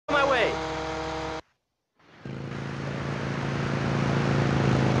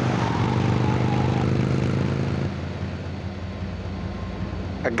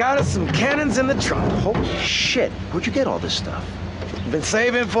got us some cannons in the trunk. Holy shit, where'd you get all this stuff? Been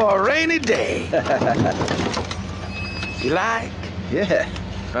saving for a rainy day. You like? Yeah,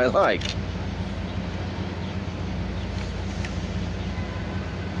 I like.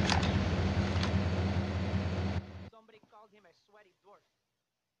 Somebody called him a sweaty dwarf.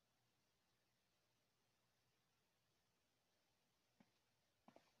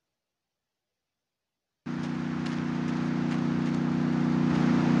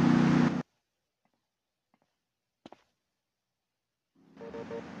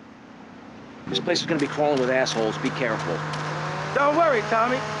 This place is gonna be crawling with assholes. Be careful. Don't worry,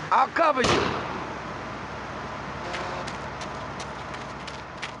 Tommy. I'll cover you.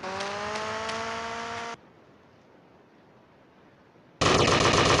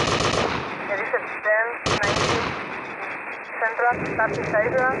 Edition 10, 19, Central, Taxi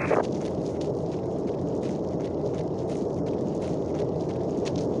Sidra.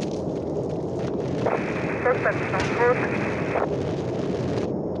 Suspect on foot.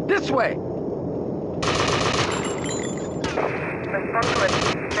 This way. Response to it.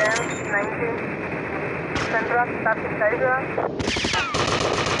 10, 19, Central, Taxi Sidra.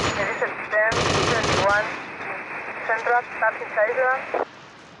 Edition 10, 21, Central, Taxi Sidra.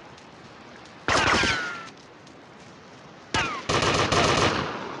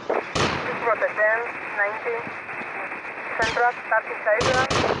 Route 10, 19, Central, Taxi Sidra.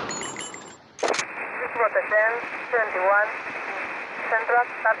 Route 10, 21, Central,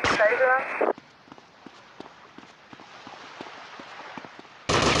 Taxi Sidra.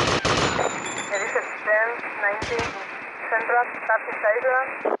 Edition 10, 19, Central, Taxi Sidra.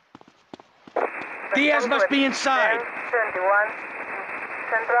 Diaz must be inside. 21,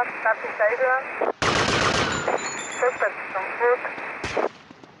 Central, Taxi Sidra. Suspect on foot.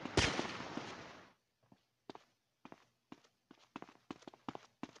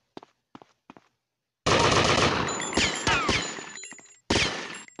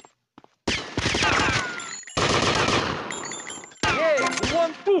 Yeah,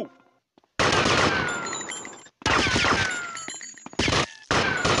 1-2.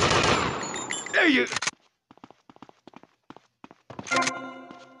 There you...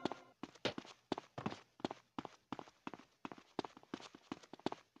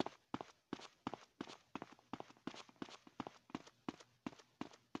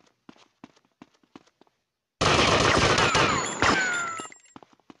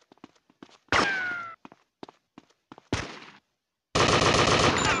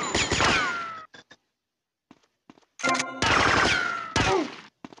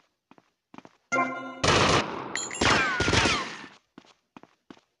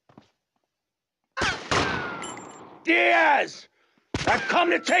 Diaz! I've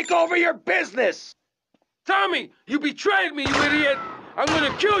come to take over your business! Tommy, you betrayed me, you idiot! I'm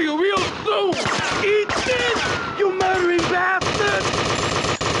gonna kill you real soon! Eat this, you murdering bastard!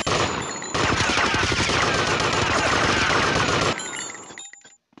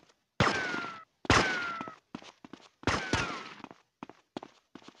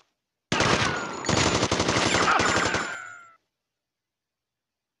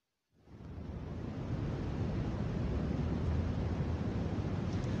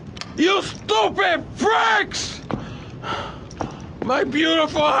 You stupid pricks! My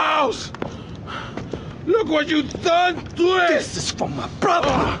beautiful house! Look what you've done to it! This is for my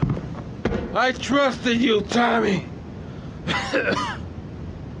brother! I trusted you, Tommy.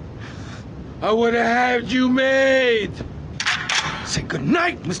 I would have had you made. Say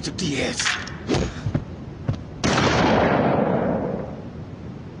goodnight, Mr. Diaz.